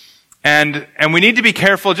 and we need to be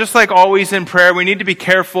careful, just like always in prayer, we need to be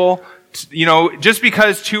careful. Just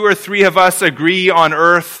because 2 or 3 of us agree on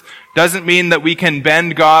earth doesn't mean that we can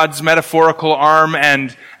bend God's metaphorical arm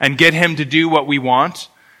and get Him to do what we want.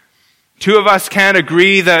 2 of us can't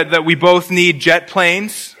agree that we both need jet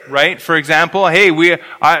planes, right? For example, hey,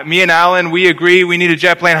 me and Alan, we agree we need a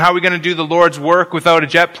jet plane. How are we going to do the Lord's work without a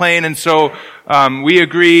jet plane? And so we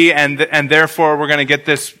agree, and therefore we're going to get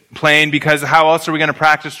this plane, because how else are we going to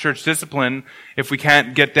practice church discipline if we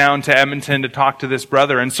can't get down to Edmonton to talk to this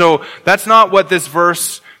brother? And so that's not what this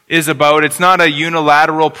verse is about. It's not a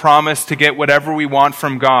unilateral promise to get whatever we want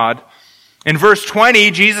from God. In verse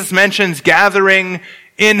 20, Jesus mentions gathering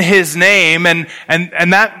in His name, and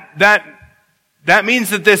that means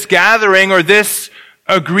that this gathering, or this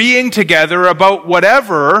agreeing together about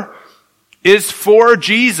whatever, is for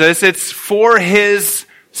Jesus. It's for His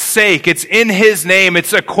sake. It's in His name.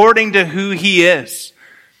 It's according to who He is.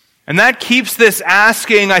 And that keeps this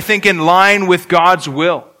asking, I think, in line with God's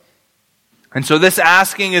will. And so this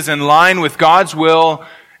asking is in line with God's will,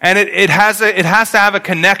 and it has to have a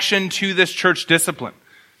connection to this church discipline.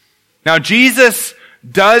 Now, Jesus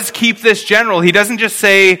does keep this general. He doesn't just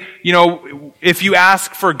say, if you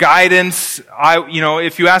ask for guidance, I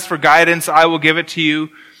will give it to you.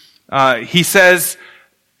 He says,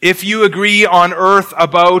 if you agree on earth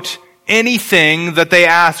about anything that they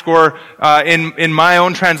ask, or in my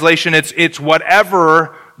own translation, it's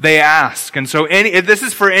whatever they ask. And so this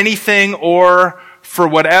is for anything or for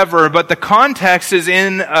whatever, but the context is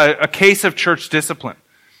in a case of church discipline.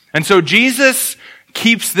 And so Jesus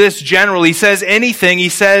keeps this general. He says anything, he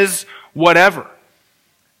says whatever.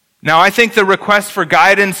 Now, I think the request for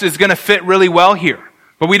guidance is going to fit really well here,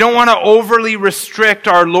 but we don't want to overly restrict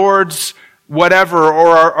our Lord's whatever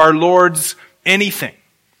or our Lord's anything.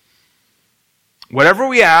 Whatever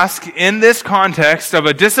we ask in this context of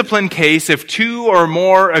a discipline case, if two or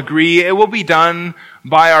more agree, it will be done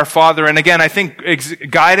by our Father. And again, I think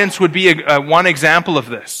guidance would be one example of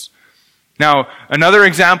this. Now, another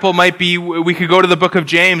example might be, we could go to the book of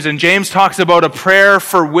James, and James talks about a prayer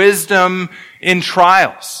for wisdom in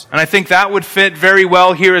trials. And I think that would fit very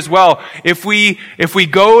well here as well. If we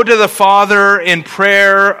go to the Father in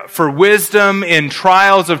prayer for wisdom in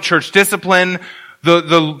trials of church discipline,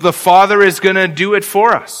 the Father is going to do it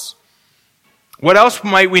for us. What else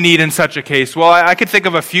might we need in such a case? Well, I could think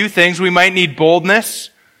of a few things. We might need boldness.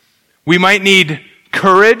 We might need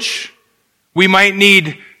courage. We might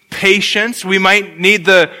need patience. We might need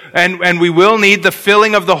and we will need the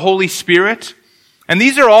filling of the Holy Spirit. And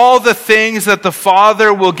these are all the things that the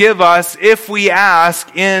Father will give us if we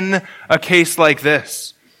ask in a case like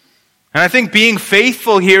this. And I think being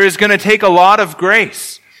faithful here is going to take a lot of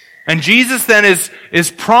grace. And Jesus then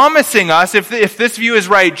is promising us, if this view is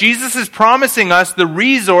right, Jesus is promising us the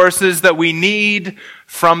resources that we need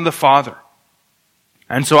from the Father.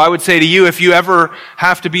 And so I would say to you, if you ever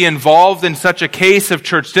have to be involved in such a case of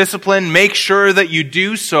church discipline, make sure that you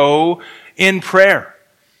do so in prayer.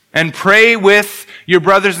 And pray with your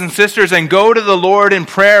brothers and sisters, and go to the Lord in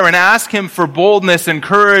prayer and ask Him for boldness and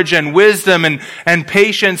courage and wisdom and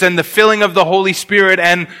patience and the filling of the Holy Spirit,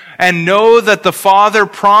 and know that the Father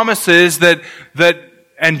promises that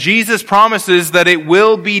and Jesus promises that it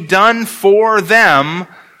will be done for them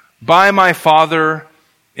by my Father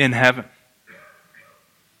in heaven.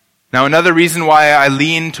 Now, another reason why I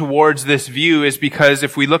lean towards this view is because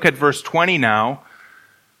if we look at verse 20 now,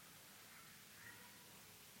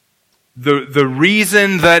 the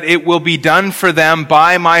reason that it will be done for them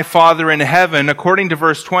by my Father in heaven, according to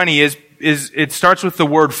verse 20, is it starts with the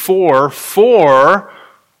word for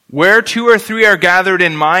where two or three are gathered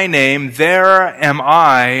in my name, there am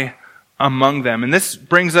I among them. And this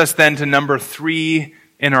brings us then to number 3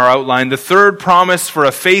 in our outline. The third promise for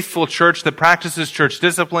a faithful church that practices church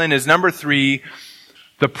discipline is number 3,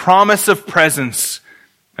 the promise of presence.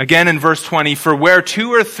 Again in verse 20, for where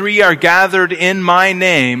two or three are gathered in my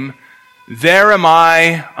name, there am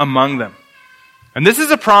I among them. And this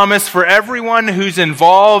is a promise for everyone who's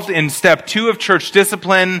involved in step 2 of church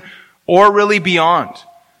discipline, or really beyond.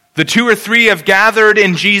 The 2 or 3 have gathered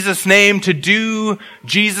in Jesus' name to do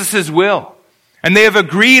Jesus' will. And they have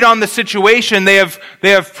agreed on the situation. They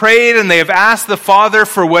have prayed and they have asked the Father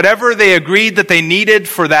for whatever they agreed that they needed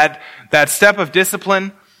for that step of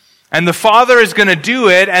discipline. And the Father is going to do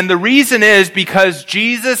it. And the reason is because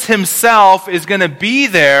Jesus Himself is going to be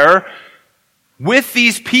there with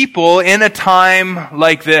these people in a time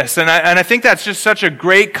like this. And I think that's just such a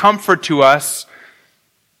great comfort to us,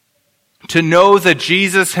 to know that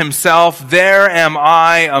Jesus Himself, there am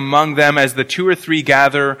I among them, as the 2 or 3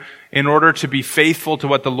 gather in order to be faithful to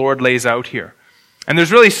what the Lord lays out here. And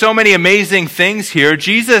there's really so many amazing things here.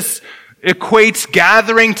 Jesus equates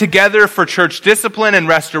gathering together for church discipline and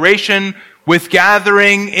restoration with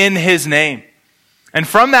gathering in His name. And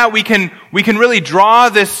from that we can really draw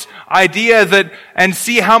this idea that and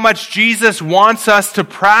see how much Jesus wants us to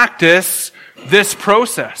practice this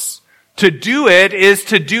process. To do it is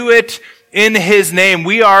to do it in His name.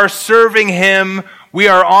 We are serving Him. We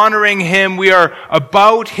are honoring Him. We are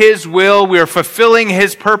about His will. We are fulfilling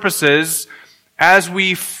His purposes as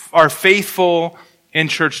we are faithful in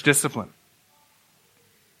church discipline.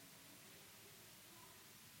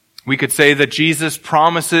 We could say that Jesus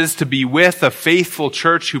promises to be with a faithful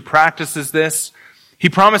church who practices this. He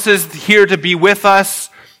promises here to be with us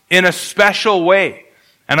in a special way.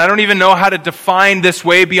 And I don't even know how to define this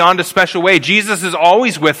way beyond a special way. Jesus is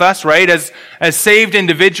always with us, right? As saved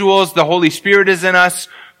individuals, the Holy Spirit is in us.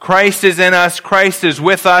 Christ is in us. Christ is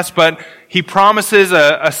with us. But He promises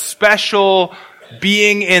a special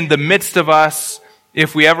being in the midst of us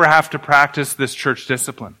if we ever have to practice this church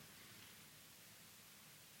discipline.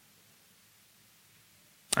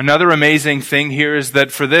 Another amazing thing here is that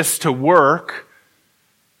for this to work,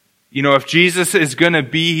 if Jesus is going to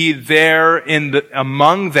be there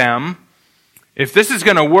among them, if this is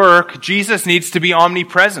going to work, Jesus needs to be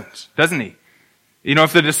omnipresent, doesn't He?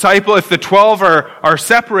 If the 12 are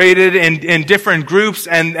separated in different groups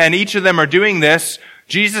and each of them are doing this,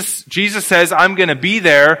 Jesus says, I'm going to be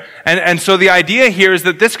there. And so the idea here is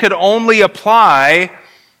that this could only apply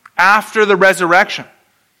after the resurrection.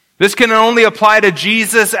 This can only apply to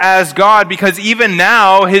Jesus as God, because even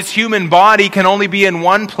now, his human body can only be in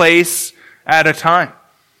one place at a time.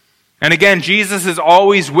 And again, Jesus is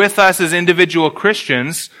always with us as individual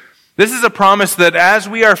Christians. This is a promise that as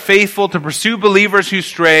we are faithful to pursue believers who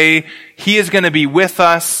stray, he is going to be with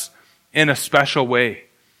us in a special way.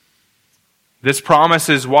 This promise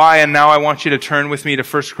is why, and now I want you to turn with me to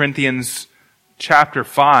 1 Corinthians chapter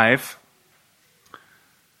 5.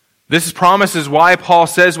 This promise is why Paul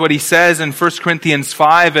says what he says in 1 Corinthians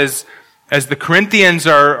 5 as the Corinthians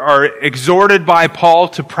are exhorted by Paul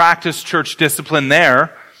to practice church discipline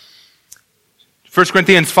there. 1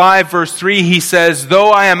 Corinthians 5 verse 3, he says,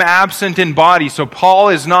 though I am absent in body, so Paul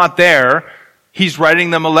is not there, he's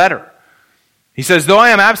writing them a letter. He says, though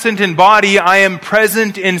I am absent in body, I am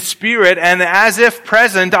present in spirit, and as if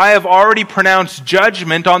present, I have already pronounced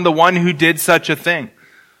judgment on the one who did such a thing.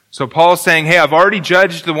 So Paul's saying, hey, I've already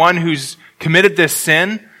judged the one who's committed this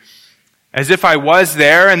sin, as if I was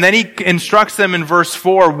there. And then he instructs them in verse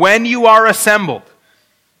 4, when you are assembled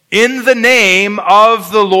in the name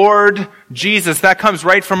of the Lord Jesus. That comes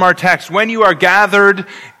right from our text. When you are gathered,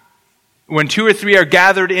 when 2 or 3 are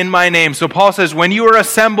gathered in my name. So Paul says, when you are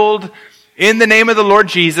assembled in the name of the Lord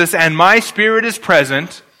Jesus, and my Spirit is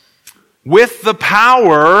present, with the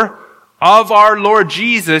power of our Lord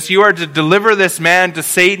Jesus, you are to deliver this man to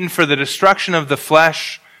Satan for the destruction of the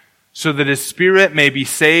flesh, so that his spirit may be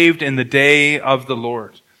saved in the day of the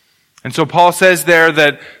Lord. And so Paul says there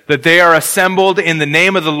that they are assembled in the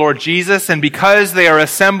name of the Lord Jesus, and because they are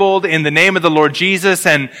assembled in the name of the Lord Jesus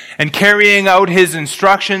and carrying out his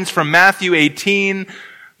instructions from Matthew 18,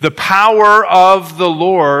 the power of the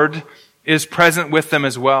Lord is present with them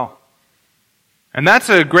as well. And that's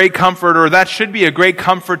a great comfort, or that should be a great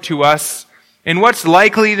comfort to us in what's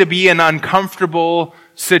likely to be an uncomfortable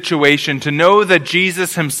situation, to know that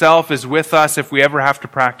Jesus himself is with us if we ever have to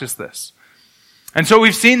practice this. And so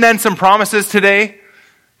we've seen then some promises today.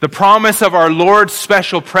 The promise of our Lord's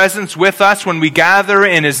special presence with us when we gather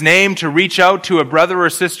in his name to reach out to a brother or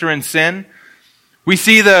sister in sin. We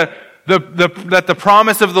see that the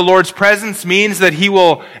promise of the Lord's presence means that he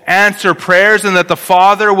will answer prayers and that the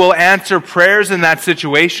Father will answer prayers in that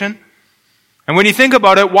situation. And when you think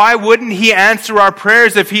about it, why wouldn't he answer our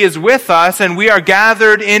prayers if he is with us and we are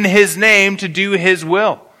gathered in his name to do his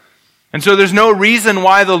will? And so there's no reason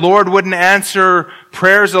why the Lord wouldn't answer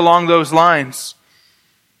prayers along those lines.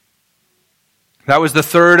 That was the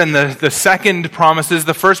third and the second promises.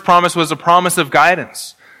 The first promise was a promise of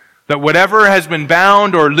guidance. That whatever has been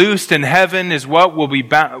bound or loosed in heaven is what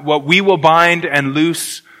we will bind and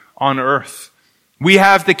loose on earth. We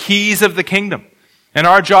have the keys of the kingdom. And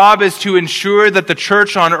our job is to ensure that the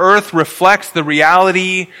church on earth reflects the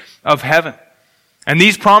reality of heaven. And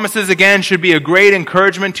these promises, again, should be a great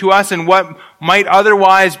encouragement to us in what might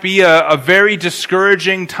otherwise be a very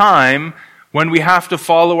discouraging time when we have to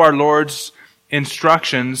follow our Lord's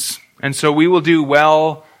instructions. And so we will do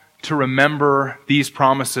well to remember these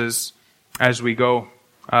promises as we go.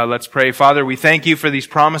 Let's pray. Father, we thank you for these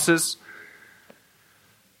promises.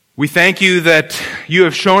 We thank you that you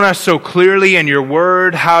have shown us so clearly in your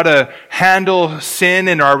word how to handle sin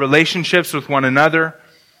in our relationships with one another.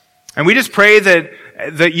 And we just pray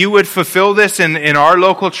that you would fulfill this in our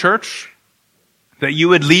local church, that you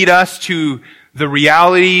would lead us to the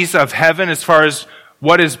realities of heaven as far as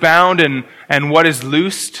what is bound and what is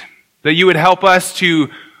loosed, that you would help us to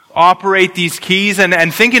operate these keys.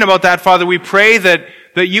 And thinking about that, Father, we pray that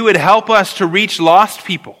you would help us to reach lost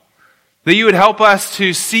people, that you would help us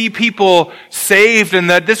to see people saved, and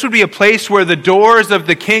that this would be a place where the doors of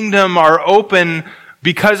the kingdom are open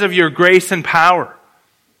because of your grace and power.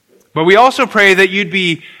 But we also pray that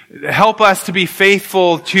you'd help us to be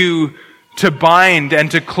faithful to bind and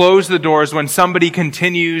to close the doors when somebody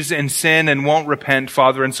continues in sin and won't repent,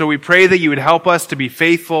 Father. And so we pray that you would help us to be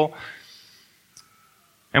faithful.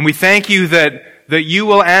 And we thank you that you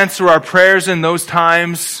will answer our prayers in those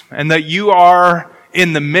times, and that you are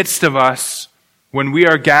in the midst of us when we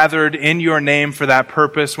are gathered in your name for that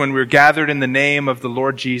purpose, when we're gathered in the name of the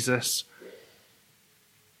Lord Jesus.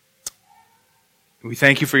 We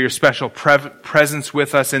thank you for your special presence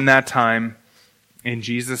with us in that time. In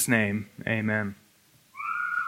Jesus' name, amen.